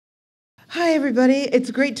Hi, everybody. It's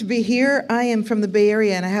great to be here. I am from the Bay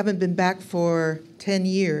Area, and I haven't been back for 10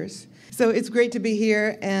 years. So it's great to be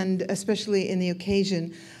here, and especially in the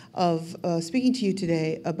occasion of speaking to you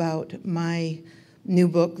today about my new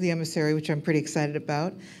book, The Emissary, which I'm pretty excited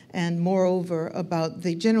about, and moreover about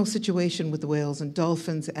the general situation with the whales and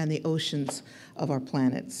dolphins and the oceans of our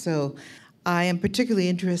planet. So I am particularly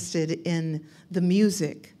interested in the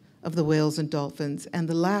music of the whales and dolphins, and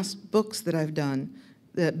the last books that I've done,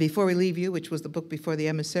 Before We Leave You, which was the book before The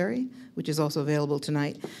Emissary, which is also available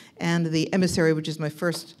tonight, and The Emissary, which is my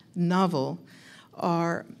first novel,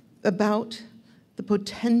 are about the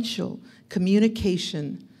potential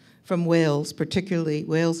communication from whales, particularly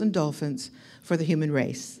whales and dolphins, for the human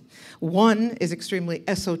race. One is extremely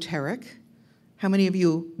esoteric. How many of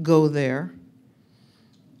you go there?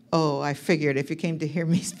 Oh, I figured if you came to hear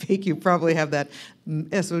me speak, you probably have that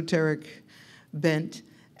esoteric bent.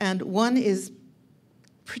 And one is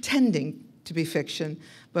pretending to be fiction,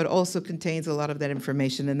 but also contains a lot of that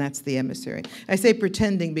information, and that's The Emissary. I say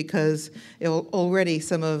pretending because already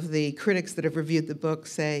some of the critics that have reviewed the book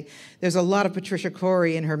say there's a lot of Patricia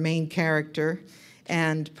Cori in her main character,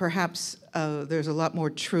 and perhaps there's a lot more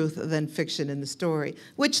truth than fiction in the story,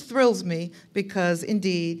 which thrills me because,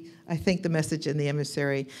 indeed, I think the message in The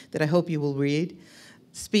Emissary that I hope you will read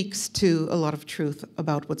speaks to a lot of truth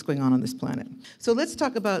about what's going on this planet. So let's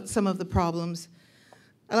talk about some of the problems.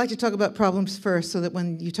 I like to talk about problems first so that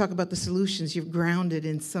when you talk about the solutions, you're grounded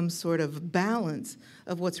in some sort of balance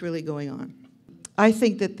of what's really going on. I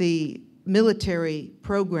think that the military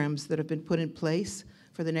programs that have been put in place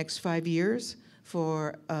for the next 5 years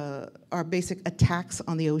for our basic attacks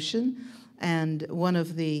on the ocean, and one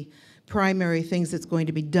of the primary things that's going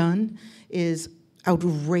to be done is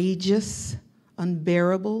outrageous,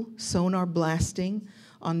 unbearable sonar blasting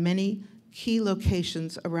on many key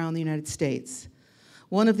locations around the United States.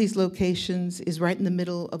 One of these locations is right in the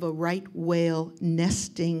middle of a right whale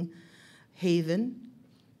nesting haven.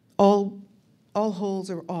 All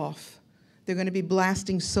holes are off. They're going to be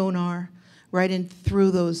blasting sonar right in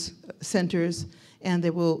through those centers, and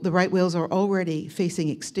the right whales are already facing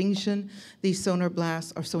extinction. These sonar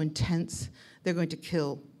blasts are so intense, they're going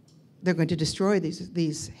to destroy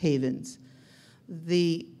these havens.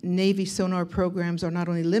 The Navy sonar programs are not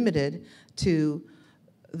only limited to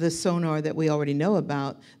the sonar that we already know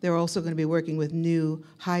about, they're also going to be working with new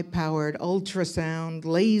high-powered ultrasound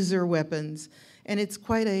laser weapons, and it's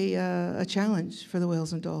quite a challenge for the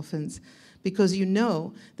whales and dolphins because you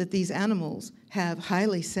know that these animals have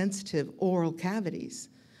highly sensitive oral cavities.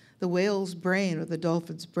 The whale's brain or the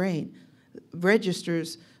dolphin's brain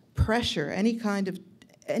registers pressure, any kind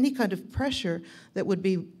of pressure that would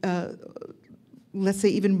be, let's say,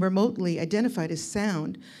 even remotely identified as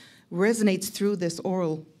sound, resonates through this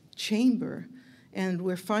oral chamber, and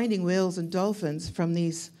we're finding whales and dolphins from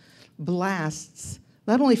these blasts,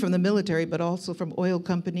 not only from the military, but also from oil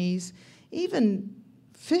companies. Even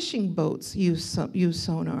fishing boats use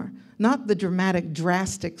sonar, not the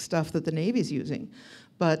drastic stuff that the Navy's using,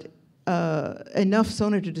 but enough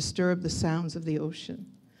sonar to disturb the sounds of the ocean.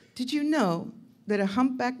 Did you know that a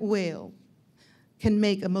humpback whale can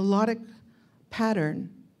make a melodic pattern,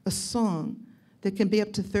 a song, that can be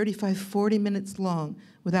up to 35, 40 minutes long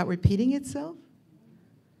without repeating itself?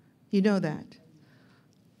 You know that.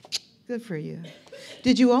 Good for you.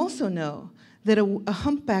 Did you also know that a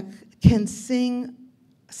humpback can send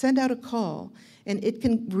out a call, and it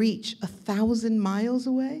can reach 1,000 miles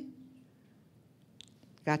away?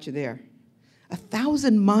 Got you there.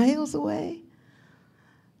 1,000 miles away?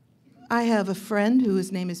 I have a friend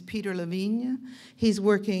whose name is Peter Lavigne. He's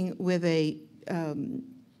working with a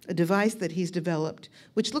device that he's developed,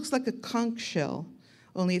 which looks like a conch shell,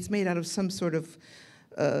 only it's made out of some sort of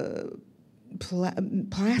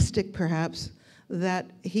plastic, perhaps, that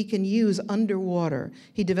he can use underwater.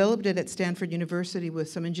 He developed it at Stanford University with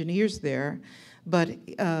some engineers there, but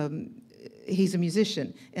he's a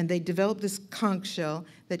musician, and they developed this conch shell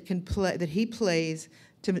that he plays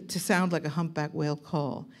to sound like a humpback whale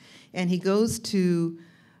call. And he goes to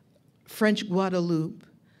French Guadeloupe,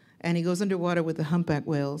 and he goes underwater with the humpback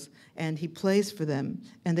whales, and he plays for them,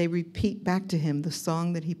 and they repeat back to him the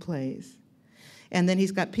song that he plays. And then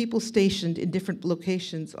he's got people stationed in different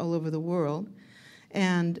locations all over the world,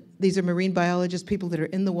 and these are marine biologists, people that are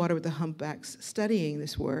in the water with the humpbacks studying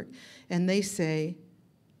this work, and they say,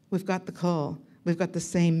 we've got the call. We've got the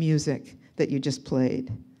same music that you just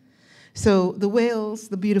played. So the whales,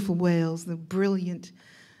 the beautiful whales, the brilliant,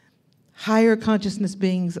 higher consciousness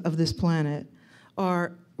beings of this planet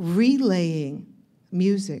are relaying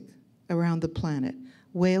music around the planet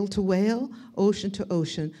whale to whale, ocean to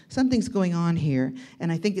ocean. Something's going on here,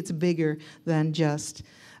 and I think it's bigger than just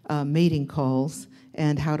mating calls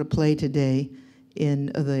and how to play today in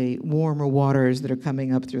the warmer waters that are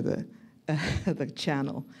coming up through the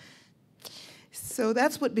channel. So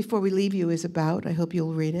that's what Before We Leave You is about. I hope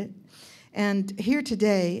you'll read it. And here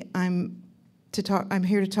today, I'm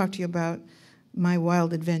here to talk to you about my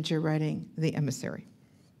wild adventure writing The Emissary.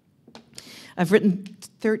 I've written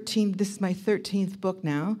 13, this is my 13th book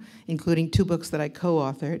now, including 2 books that I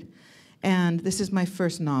co-authored, and this is my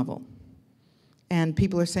first novel. And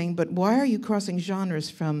people are saying, but why are you crossing genres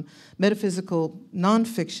from metaphysical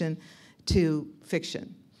nonfiction to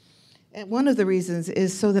fiction? And one of the reasons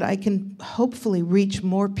is so that I can hopefully reach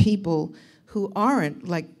more people who aren't,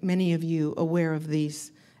 like many of you, aware of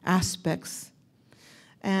these aspects,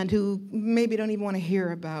 and who maybe don't even want to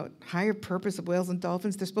hear about higher purpose of whales and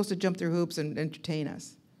dolphins. They're supposed to jump through hoops and entertain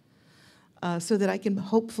us. So that I can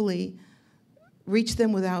hopefully reach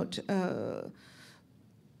them without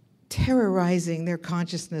terrorizing their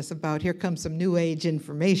consciousness about here comes some new age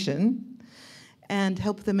information, and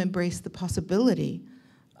help them embrace the possibility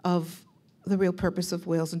of the real purpose of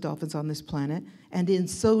whales and dolphins on this planet, and in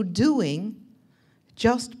so doing,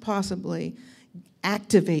 just possibly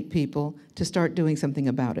activate people to start doing something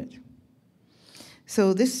about it.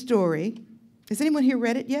 So this story, has anyone here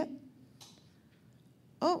read it yet?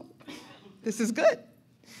 Oh, this is good.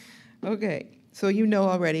 Okay, so you know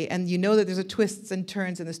already, and you know that there's a twists and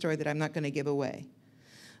turns in the story that I'm not going to give away.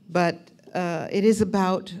 But it is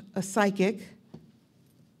about a psychic.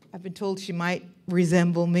 I've been told she might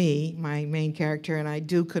resemble me, my main character, and I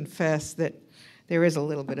do confess that there is a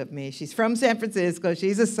little bit of me. She's from San Francisco,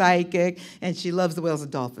 she's a psychic, and she loves the whales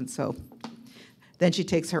and dolphins, so then she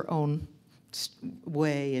takes her own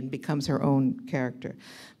way and becomes her own character.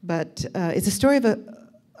 But it's a story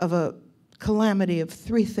of a calamity of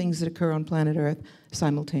 3 things that occur on planet Earth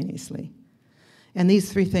simultaneously. And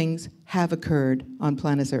these 3 things have occurred on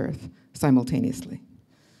planet Earth simultaneously.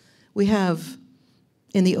 We have,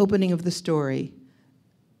 in the opening of the story,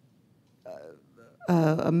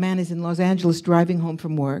 a man is in Los Angeles driving home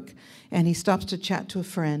from work, and he stops to chat to a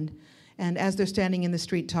friend, and as they're standing in the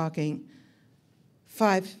street talking,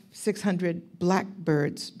 500-600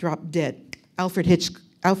 blackbirds drop dead, Alfred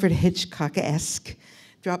Hitchcock-esque,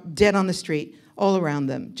 drop dead on the street, all around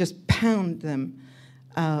them, just pound them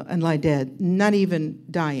and lie dead, not even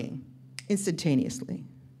dying, instantaneously.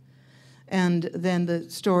 And then the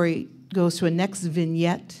story goes to a next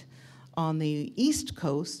vignette on the east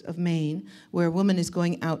coast of Maine, where a woman is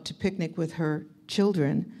going out to picnic with her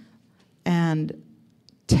children, and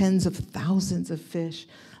tens of thousands of fish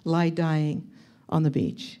lie dying on the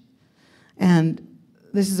beach. And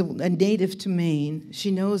this is a native to Maine.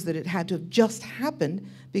 She knows that it had to have just happened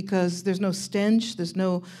because there's no stench, there's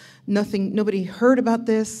nothing, nobody heard about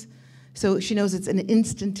this. So she knows it's an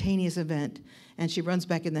instantaneous event. And she runs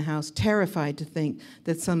back in the house, terrified to think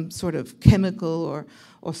that some sort of chemical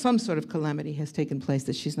or some sort of calamity has taken place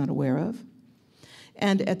that she's not aware of.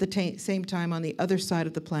 And at the same time, on the other side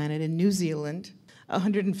of the planet, in New Zealand,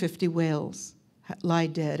 150 whales lie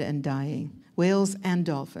dead and dying, whales and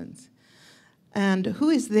dolphins. And who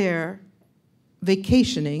is there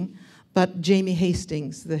vacationing but Jamie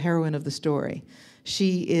Hastings, the heroine of the story?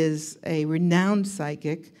 She is a renowned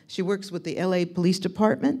psychic. She works with the LA Police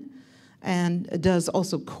Department and does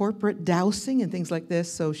also corporate dowsing and things like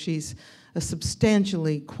this, so she's a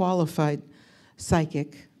substantially qualified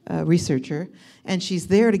psychic researcher, and she's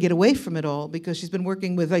there to get away from it all because she's been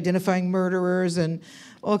working with identifying murderers and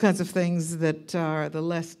all kinds of things that are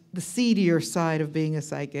the seedier side of being a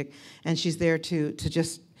psychic, and she's there to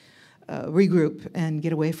just regroup and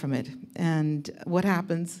get away from it. And what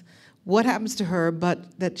happens to her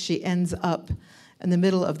but that she ends up in the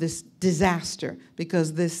middle of this disaster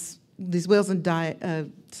because these whales and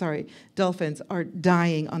dolphins are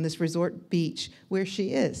dying on this resort beach where she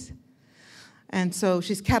is. And so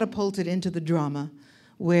she's catapulted into the drama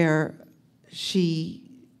where she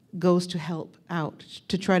goes to help out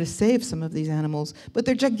to try to save some of these animals. But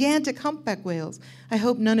they're gigantic humpback whales. I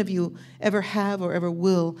hope none of you ever have or ever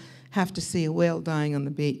will have to see a whale dying on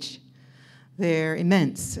the beach. They're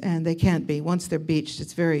immense, and they can't be. Once they're beached,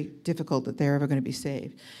 it's very difficult that they're ever going to be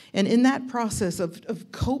saved. And in that process of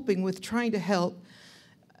coping with trying to help,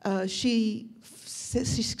 she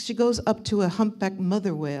goes up to a humpback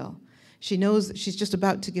mother whale. She knows that she's just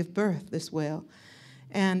about to give birth, this whale.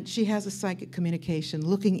 And she has a psychic communication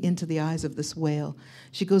looking into the eyes of this whale.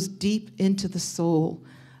 She goes deep into the soul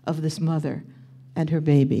of this mother and her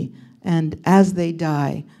baby. And as they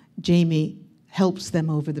die, Jamie helps them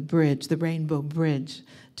over the bridge, the rainbow bridge,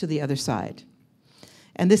 to the other side.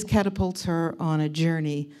 And this catapults her on a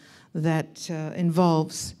journey that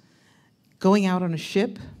involves going out on a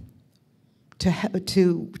ship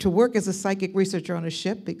to work as a psychic researcher on a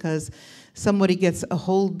ship, because somebody gets a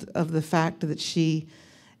hold of the fact that she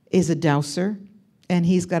is a dowser, and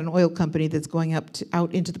he's got an oil company that's going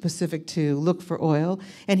out into the Pacific to look for oil,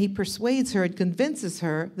 and he persuades her and convinces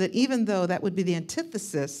her that even though that would be the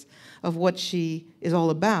antithesis of what she is all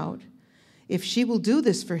about, if she will do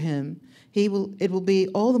this for him, it will be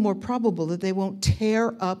all the more probable that they won't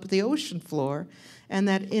tear up the ocean floor, and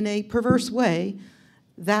that in a perverse way,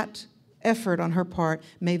 that effort on her part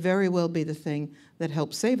may very well be the thing that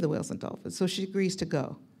helps save the whales and dolphins. So she agrees to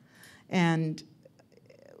go. And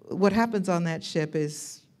what happens on that ship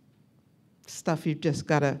is stuff you've just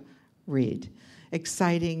got to read.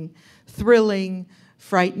 Exciting, thrilling,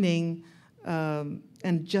 frightening, and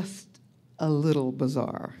just a little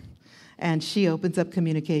bizarre. And she opens up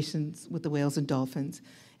communications with the whales and dolphins,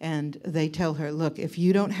 and they tell her, look, if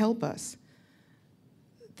you don't help us,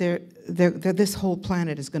 this whole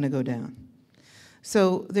planet is going to go down.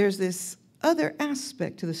 So there's this other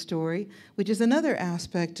aspect to the story, which is another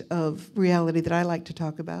aspect of reality that I like to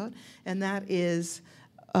talk about, and that is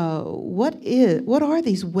what are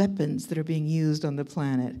these weapons that are being used on the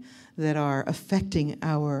planet that are affecting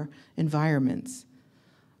our environments?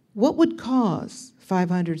 What would cause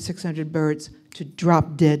 500, 600 birds to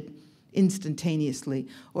drop dead instantaneously,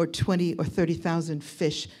 or 20 or 30,000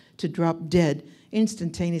 fish to drop dead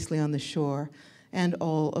instantaneously on the shore, and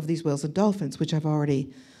all of these whales and dolphins, which I've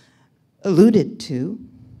already alluded to?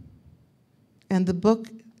 And the book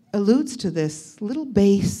alludes to this little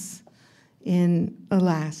base in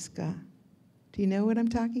Alaska. Do you know what I'm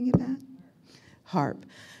talking about? HARP.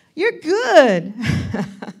 You're good.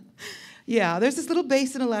 Yeah, there's this little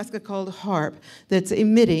base in Alaska called HARP that's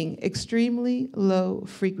emitting extremely low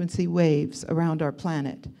frequency waves around our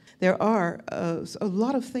planet. There are a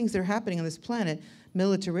lot of things that are happening on this planet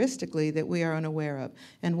militaristically that we are unaware of.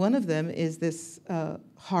 And one of them is this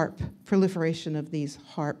HARP, proliferation of these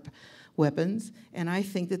HARP weapons. And I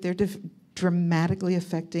think that they're dramatically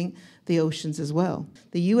affecting the oceans as well.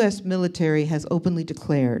 The US military has openly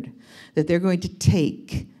declared that they're going to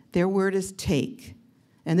take, their word is take,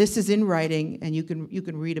 and this is in writing, and you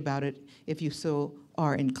can read about it if you so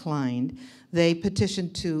are inclined. They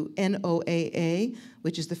petitioned to NOAA,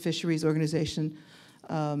 which is the fisheries organization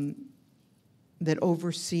that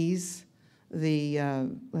oversees the,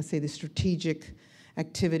 let's say, the strategic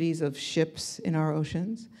activities of ships in our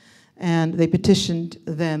oceans. And they petitioned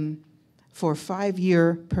them for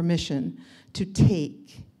 5-year permission to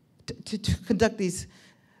conduct these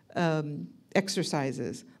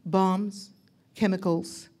exercises: bombs,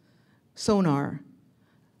 chemicals, sonar,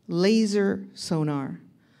 laser sonar,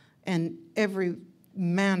 and every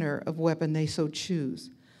manner of weapon they so choose,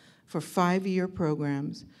 for 5-year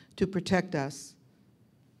programs to protect us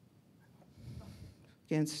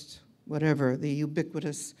against whatever, the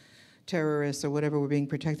ubiquitous terrorists or whatever we're being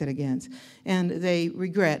protected against. And they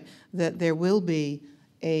regret that there will be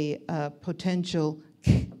a potential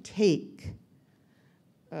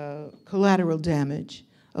collateral damage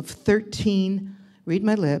of 13, read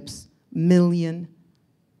my lips, million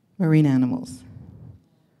marine animals.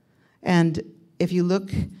 And if you look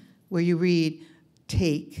where you read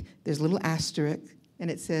take, there's a little asterisk, and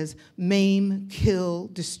it says maim, kill,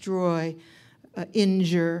 destroy,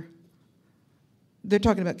 injure. They're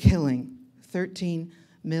talking about killing 13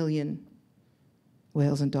 million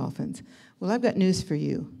whales and dolphins. Well, I've got news for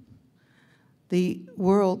you. The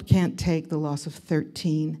world can't take the loss of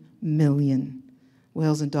 13 million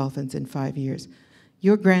whales and dolphins in 5 years.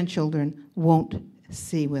 Your grandchildren won't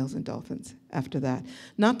see whales and dolphins after that.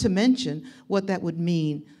 Not to mention what that would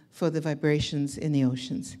mean for the vibrations in the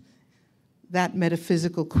oceans. That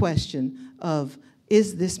metaphysical question of,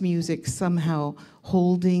 is this music somehow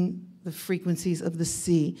holding the frequencies of the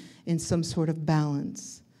sea in some sort of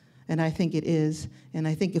balance? And I think it is. And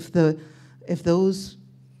I think if those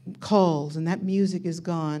calls and that music is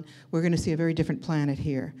gone, we're going to see a very different planet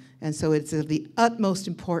here. And so it's of the utmost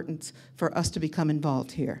importance for us to become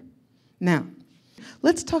involved here. Now,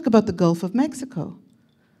 let's talk about the Gulf of Mexico.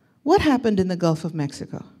 What happened in the Gulf of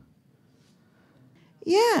Mexico?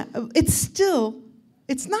 Yeah,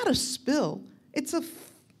 it's not a spill. It's a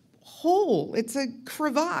hole. It's a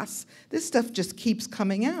crevasse. This stuff just keeps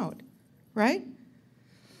coming out, right?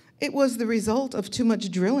 It was the result of too much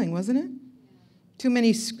drilling, wasn't it? Too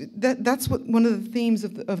many. That's what one of the themes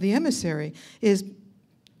of the emissary is.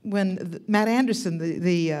 When Matt Anderson,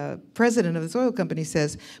 the president of this oil company,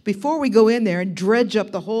 says, before we go in there and dredge up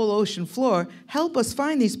the whole ocean floor, help us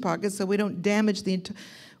find these pockets so we don't damage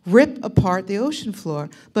rip apart the ocean floor.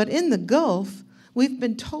 But in the Gulf, we've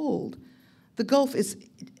been told the Gulf is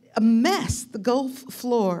a mess. The Gulf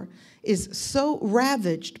floor is so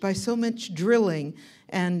ravaged by so much drilling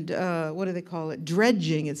and, what do they call it,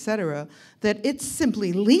 dredging, et cetera, that it's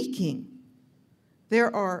simply leaking.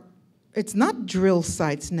 It's not drill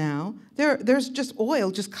sites now. There's just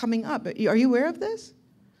oil just coming up. Are you aware of this?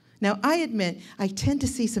 Now, I admit, I tend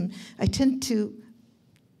to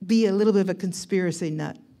be a little bit of a conspiracy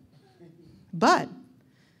nut. But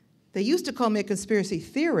they used to call me a conspiracy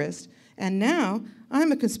theorist, and now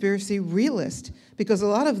I'm a conspiracy realist, because a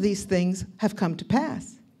lot of these things have come to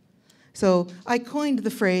pass. So I coined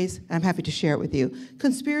the phrase, I'm happy to share it with you,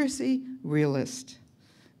 conspiracy realist,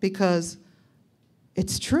 because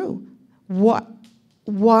it's true.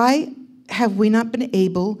 Why have we not been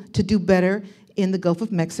able to do better in the Gulf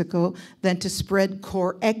of Mexico than to spread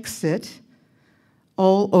core exit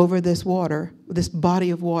all over this water, this body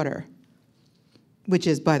of water, which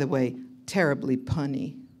is, by the way, terribly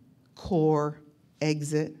punny. Core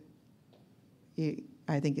exit.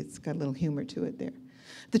 I think it's got a little humor to it there.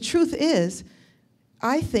 The truth is,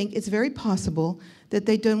 I think it's very possible that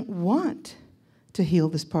they don't want to heal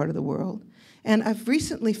this part of the world. And I've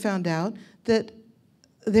recently found out that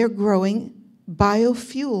they're growing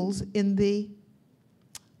biofuels in the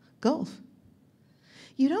Gulf.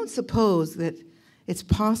 You don't suppose that it's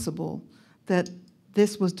possible that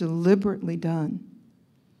this was deliberately done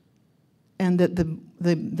and that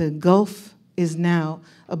the Gulf is now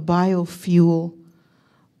a biofuel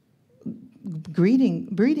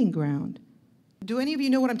breeding ground? Do any of you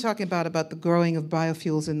know what I'm talking about the growing of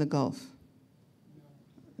biofuels in the Gulf?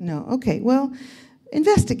 No. Okay, well,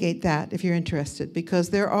 investigate that if you're interested, because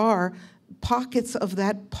there are pockets of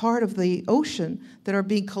that part of the ocean that are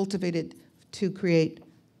being cultivated to create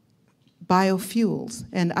biofuels.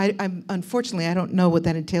 And I'm unfortunately, I don't know what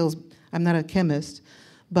that entails. I'm not a chemist,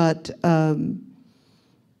 but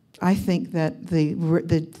I think that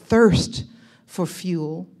the thirst for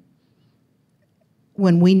fuel,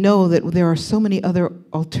 when we know that there are so many other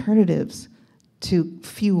alternatives to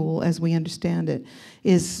fuel as we understand it,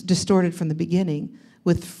 is distorted from the beginning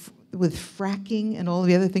with fracking and all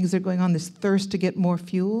the other things that are going on, this thirst to get more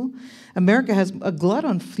fuel. America has a glut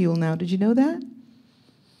on fuel now. Did you know that?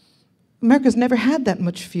 America's never had that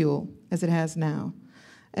much fuel as it has now.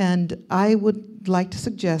 And I would like to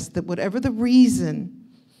suggest that whatever the reason,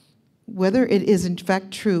 whether it is in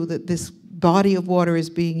fact true that this body of water is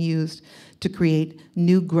being used to create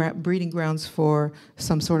new breeding grounds for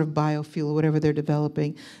some sort of biofuel, whatever they're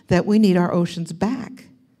developing, that we need our oceans back.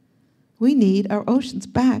 We need our oceans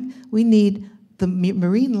back. We need the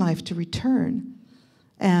marine life to return.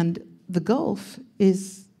 And the Gulf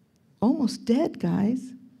is almost dead,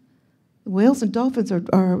 guys. Whales and dolphins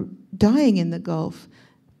are dying in the Gulf.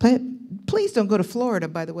 Please don't go to Florida,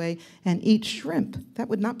 by the way, and eat shrimp. That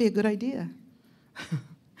would not be a good idea.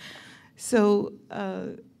 So,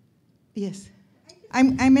 yes.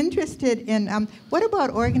 I'm interested in what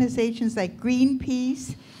about organizations like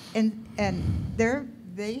Greenpeace, and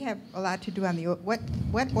they have a lot to do on the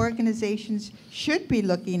what organizations should be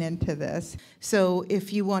looking into this? So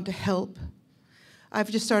if you want to help, I've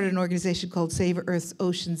just started an organization called Save Earth's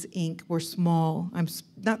Oceans, Inc. We're small. I'm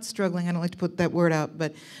not struggling. I don't like to put that word out,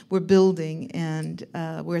 but we're building, and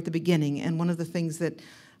we're at the beginning. And one of the things that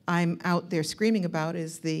I'm out there screaming about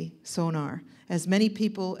is the sonar. As many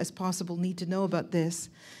people as possible need to know about this.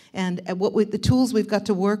 And the tools we've got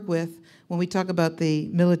to work with when we talk about the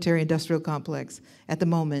military-industrial complex at the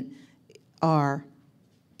moment are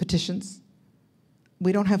petitions.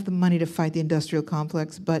 We don't have the money to fight the industrial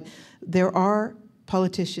complex, but there are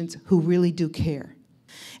politicians who really do care.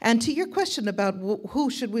 And to your question about who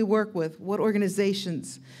should we work with, what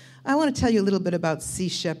organizations, I want to tell you a little bit about Sea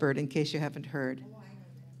Shepherd in case you haven't heard.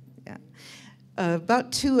 Yeah.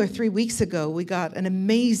 About 2 or 3 weeks ago, we got an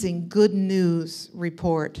amazing good news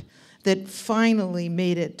report that finally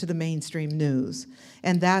made it to the mainstream news.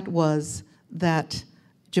 And that was that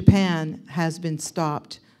Japan has been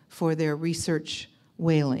stopped for their research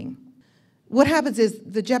whaling. What happens is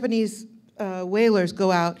the Japanese whalers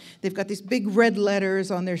go out, they've got these big red letters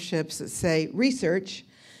on their ships that say research,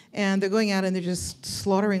 and they're going out and they're just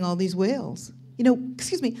slaughtering all these whales. You know,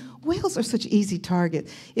 excuse me, whales are such easy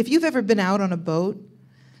targets. If you've ever been out on a boat,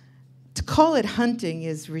 to call it hunting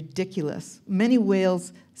is ridiculous. Many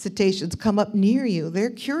whales, cetaceans, come up near you. They're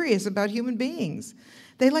curious about human beings.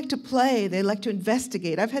 They like to play, they like to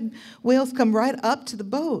investigate. I've had whales come right up to the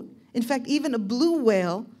boat. In fact, even a blue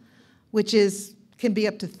whale, which can be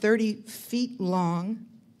up to 30 feet long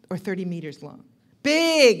or 30 meters long.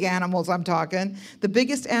 Big animals, I'm talking. The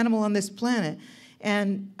biggest animal on this planet.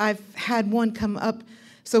 And I've had one come up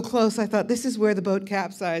so close, I thought, this is where the boat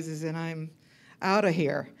capsizes and I'm out of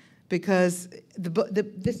here, because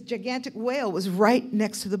this gigantic whale was right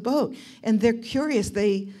next to the boat. And they're curious.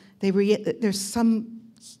 There's some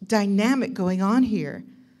dynamic going on here.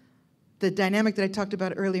 The dynamic that I talked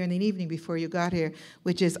about earlier in the evening before you got here,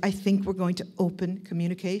 which is I think we're going to open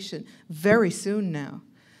communication very soon now.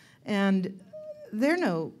 And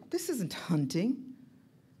this isn't hunting.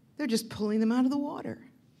 They're just pulling them out of the water.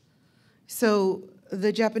 So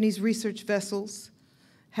the Japanese research vessels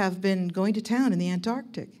have been going to town in the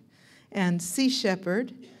Antarctic. And Sea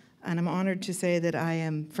Shepherd, and I'm honored to say that I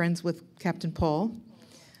am friends with Captain Paul.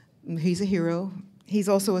 He's a hero. He's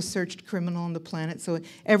also a searched criminal on the planet, so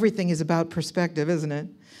everything is about perspective, isn't it?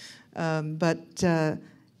 But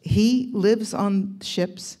he lives on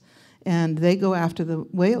ships, and they go after the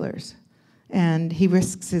whalers, and he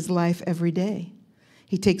risks his life every day.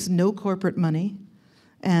 He takes no corporate money,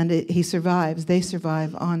 and he survives. They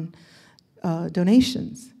survive on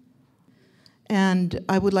donations. And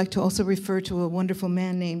I would like to also refer to a wonderful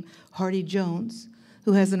man named Hardy Jones,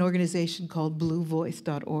 who has an organization called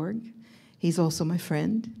bluevoice.org. He's also my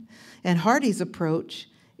friend. And Hardy's approach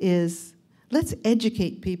is, let's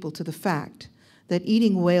educate people to the fact that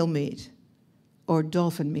eating whale meat or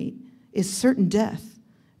dolphin meat is certain death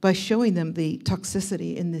by showing them the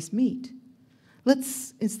toxicity in this meat.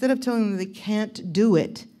 Let's, instead of telling them they can't do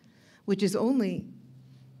it, which is only,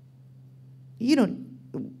 I don't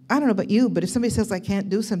know about you, but if somebody says I can't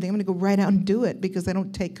do something, I'm going to go right out and do it because I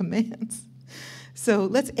don't take commands. So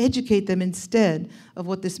let's educate them instead of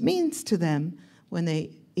what this means to them when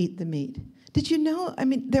they eat the meat. Did you know,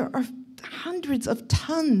 there are hundreds of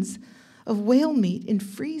tons of whale meat in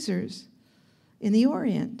freezers in the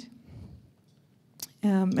Orient,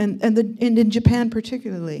 and in Japan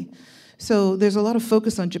particularly. So there's a lot of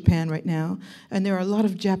focus on Japan right now, and there are a lot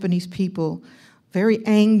of Japanese people very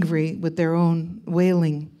angry with their own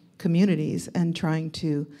whaling communities and trying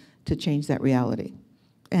to change that reality.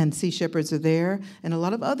 And Sea Shepherds are there, and a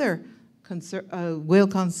lot of other whale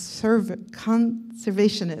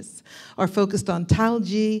conservationists are focused on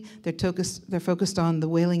algae. They're focused on the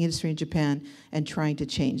whaling industry in Japan and trying to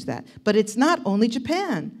change that. But it's not only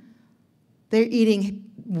Japan. They're eating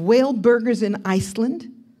whale burgers in Iceland.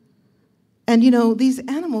 And these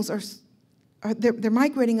animals they're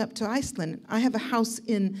migrating up to Iceland. I have a house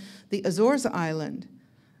in the Azores Island,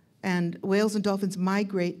 and whales and dolphins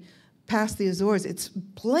migrate past the Azores. It's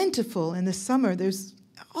plentiful in the summer. There's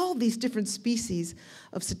all these different species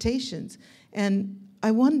of cetaceans. And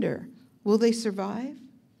I wonder, will they survive?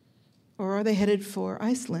 Or are they headed for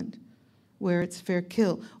Iceland, where it's fair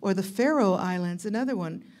kill? Or the Faroe Islands, another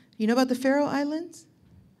one. You know about the Faroe Islands?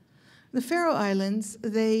 The Faroe Islands,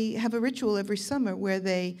 they have a ritual every summer where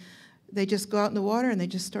they just go out in the water and they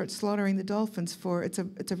just start slaughtering the dolphins it's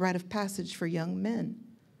a rite of passage for young men.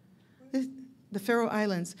 The Faroe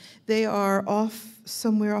Islands, they are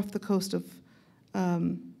somewhere off the coast of,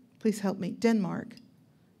 please help me, Denmark,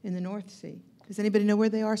 in the North Sea. Does anybody know where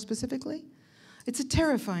they are specifically? It's a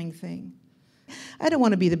terrifying thing. I don't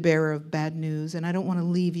want to be the bearer of bad news, and I don't want to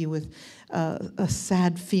leave you with a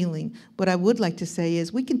sad feeling. What I would like to say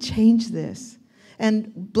is we can change this.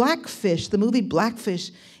 And Blackfish, the movie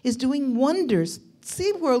Blackfish, is doing wonders.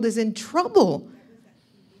 SeaWorld is in trouble.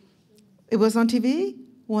 It was on TV?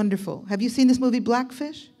 Wonderful. Have you seen this movie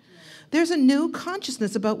Blackfish? There's a new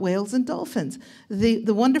consciousness about whales and dolphins.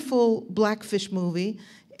 The wonderful Blackfish movie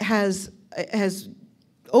has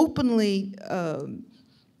openly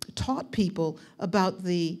taught people about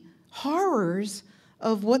the horrors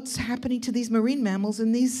of what's happening to these marine mammals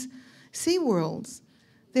in these sea worlds.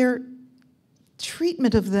 Their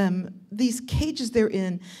treatment of them, these cages they're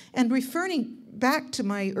in, and referring back to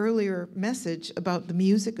my earlier message about the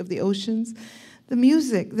music of the oceans, the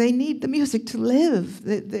music, they need the music to live.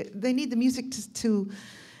 They need the music to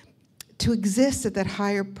exist at that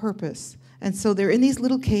higher purpose. And so they're in these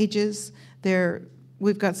little cages.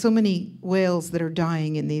 We've got so many whales that are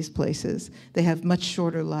dying in these places. They have much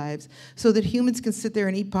shorter lives, so that humans can sit there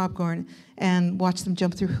and eat popcorn and watch them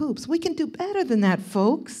jump through hoops. We can do better than that,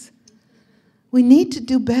 folks. We need to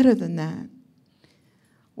do better than that.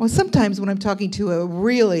 Well, sometimes when I'm talking to a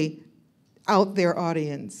really out there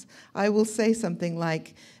audience, I will say something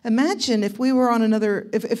like, imagine if we were on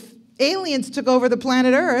if aliens took over the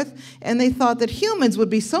planet Earth and they thought that humans would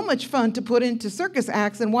be so much fun to put into circus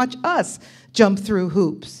acts and watch us jump through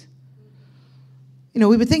hoops. We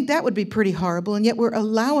would think that would be pretty horrible, and yet we're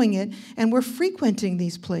allowing it, and we're frequenting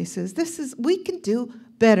these places. We can do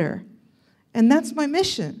better. And that's my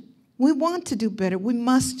mission. We want to do better. We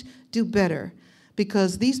must do better,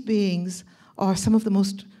 because these beings are some of the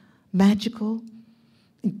most magical,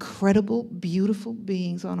 incredible, beautiful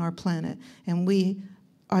beings on our planet. And we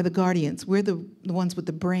are the guardians. We're the ones with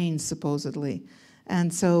the brains, supposedly.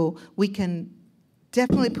 And so we can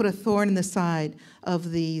definitely put a thorn in the side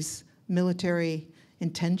of these military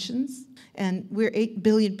intentions. And we're 8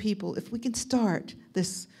 billion people. If we can start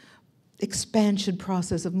this expansion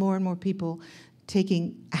process of more and more people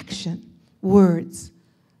taking action, words,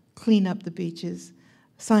 clean up the beaches,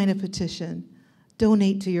 sign a petition,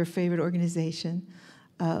 donate to your favorite organization,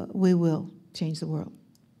 we will change the world.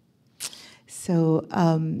 So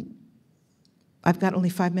I've got only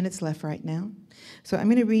 5 minutes left right now. So I'm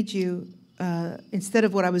going to read you, instead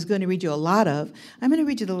of what I was going to read you a lot of, I'm going to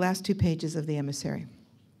read you the last 2 pages of The Emissary,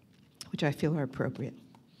 which I feel are appropriate.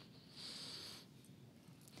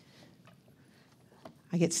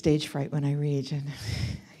 I get stage fright when I read, and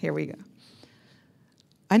here we go.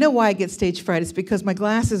 I know why I get stage fright. It's because my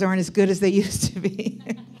glasses aren't as good as they used to be.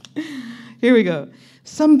 Here we go.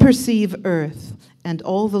 Some perceive Earth and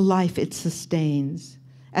all the life it sustains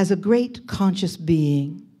as a great conscious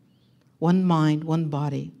being, one mind, one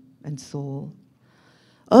body, and soul.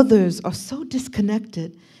 Others are so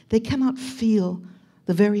disconnected they cannot feel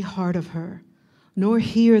the very heart of her, nor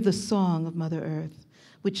hear the song of Mother Earth,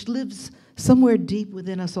 which lives somewhere deep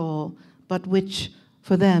within us all, but which,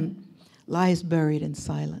 for them, lies buried in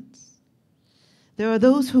silence. There are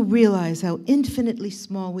those who realize how infinitely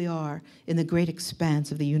small we are in the great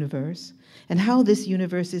expanse of the universe, and how this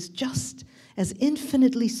universe is just as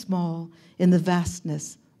infinitely small in the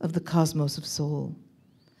vastness of the cosmos of soul.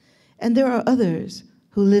 And there are others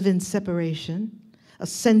who live in separation, a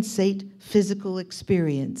sensate physical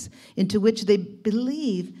experience into which they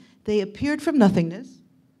believe they appeared from nothingness,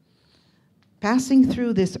 passing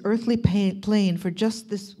through this earthly plane for just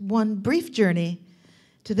this one brief journey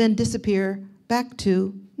to then disappear back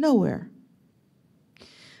to nowhere.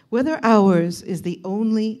 Whether ours is the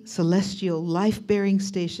only celestial life-bearing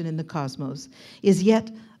station in the cosmos is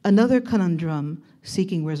yet another conundrum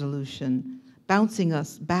seeking resolution, bouncing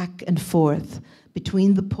us back and forth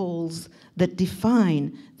between the poles that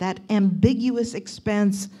define that ambiguous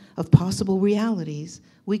expanse of possible realities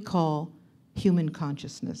we call human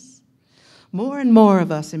consciousness. More and more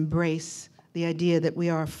of us embrace the idea that we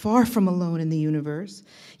are far from alone in the universe,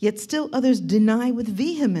 yet still others deny with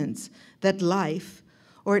vehemence that life,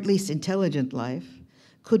 or at least intelligent life,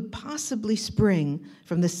 could possibly spring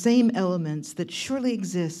from the same elements that surely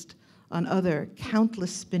exist on other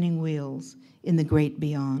countless spinning wheels in the great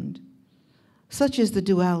beyond. Such is the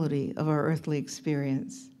duality of our earthly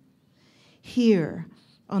experience. Here,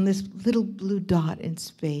 on this little blue dot in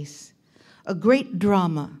space, a great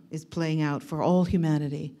drama is playing out for all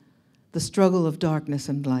humanity, the struggle of darkness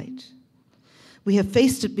and light. We have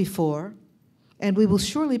faced it before, and we will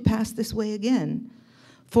surely pass this way again.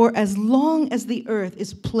 For as long as the earth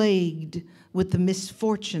is plagued with the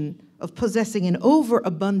misfortune of possessing an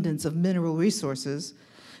overabundance of mineral resources,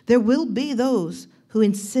 there will be those who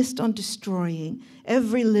insist on destroying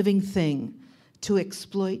every living thing to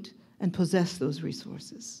exploit and possess those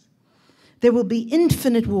resources. There will be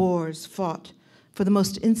infinite wars fought for the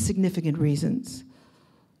most insignificant reasons,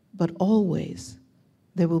 but always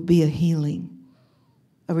there will be a healing,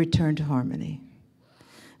 a return to harmony.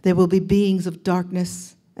 There will be beings of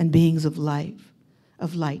darkness and beings of light,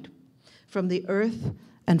 from the earth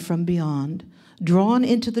and from beyond, drawn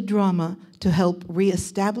into the drama to help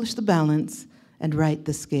reestablish the balance and right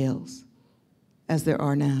the scales, as there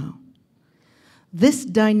are now. This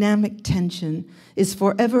dynamic tension is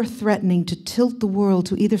forever threatening to tilt the world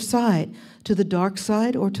to either side, to the dark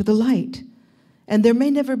side or to the light. And there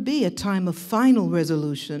may never be a time of final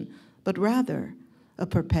resolution, but rather a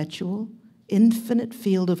perpetual, infinite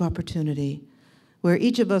field of opportunity where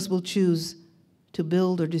each of us will choose to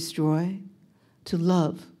build or destroy, to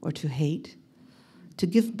love or to hate, to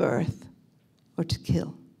give birth or to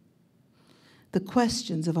kill. The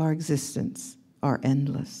questions of our existence are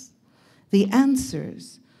endless. The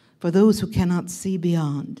answers, for those who cannot see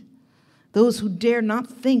beyond, those who dare not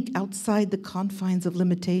think outside the confines of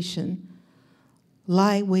limitation,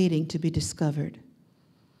 lie waiting to be discovered.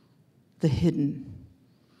 The hidden.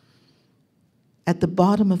 At the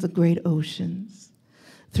bottom of the great oceans,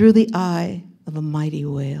 through the eye of a mighty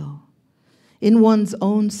whale, in one's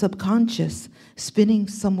own subconscious, spinning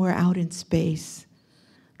somewhere out in space,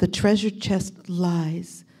 the treasure chest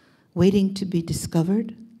lies, waiting to be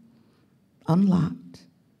discovered, unlocked,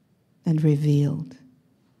 and revealed.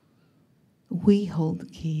 We hold the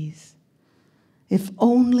keys. If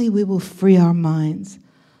only we will free our minds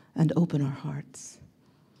and open our hearts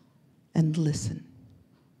and listen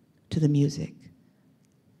to the music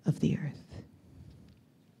of the earth.